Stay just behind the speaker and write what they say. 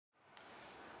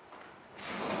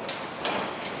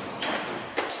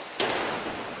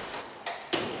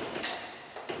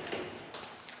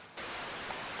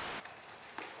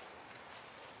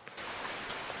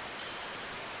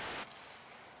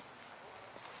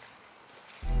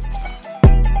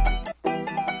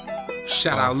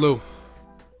Shout out Lou.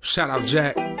 Shout out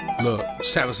Jack. Look,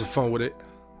 just having some fun with it.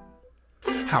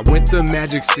 I went to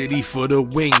Magic City for the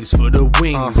wings,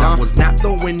 I was not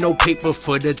throwing no paper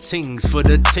for the tings,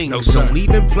 No, don't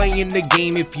even play in the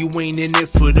game if you ain't in it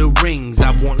for the rings.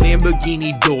 I want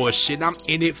Lamborghini doors, shit, I'm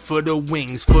in it for the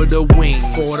wings,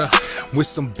 with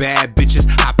some bad bitches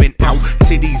hopping out,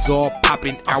 titties all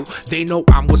popping out. They know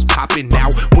I'm what's popping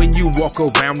out. When you walk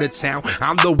around the town,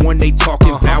 I'm the one they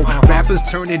talking about. Rappers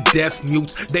turning deaf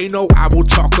mutes, they know I will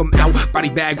talk them out. Body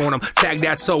bag on them, tag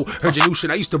that toe. Heard your new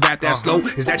shit, I used to rap that slow.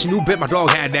 Is that your new bit? My dog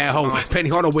had that hoe. Penny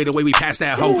Hardaway, the way we passed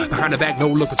that hoe. Behind the back, no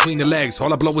look between the legs.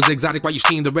 All I blow is exotic while you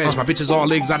steam the rest. My bitch is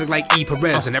all exotic like E.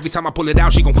 Perez. And every time I pull it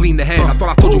out, she gon' clean the head. I thought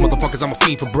I told you motherfuckers I'm a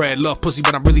fiend for bread. Love pussy,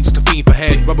 but I'm really just a fiend for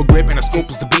head. Rubber grip and a scope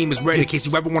as the beam is red. In case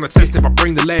you ever wanna test if I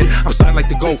bring the lead. I'm something like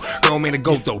the GOAT. Girl, man, a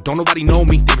GOAT though. Don't nobody know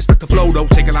me. They respect the flow though.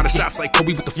 Take a lot of shots like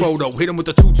Kobe with the Frodo. Hit him with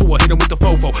the 2-2 or hit him with the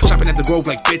Fofo. Shopping at the Grove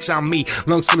like bitch, I'm me.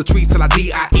 Lungs full of trees till I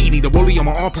D.I.E. Need a rollie on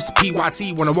my arm plus the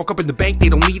PYT. When I walk up in the bank, they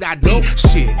don't need ID.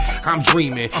 Shit, I'm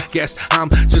dreaming. Guess I'm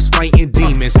just fighting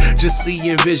demons. Just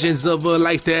seeing visions of a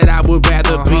life that I would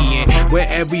rather be in. Where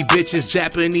every bitch is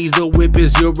Japanese, the whip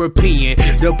is European.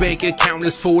 The bank account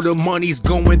is full, the money's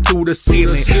going through the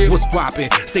ceiling. What's poppin'?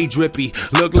 Stay drippy.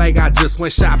 Look like I just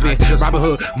went shopping. Robin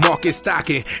Hood, market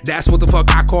stocking. That's what the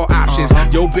fuck I call options.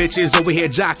 Yo bitch is over here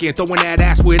jocking, throwing that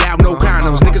ass without no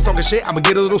condoms. Niggas talking shit, I'ma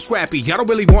get a little scrappy. Y'all don't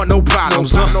really want no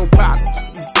problems. No problems.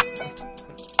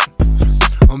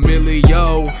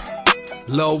 Emilio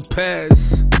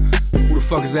Lopez. Who the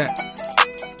fuck is that?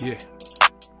 Yeah,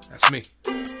 that's me.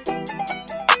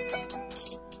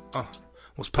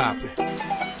 What's poppin'?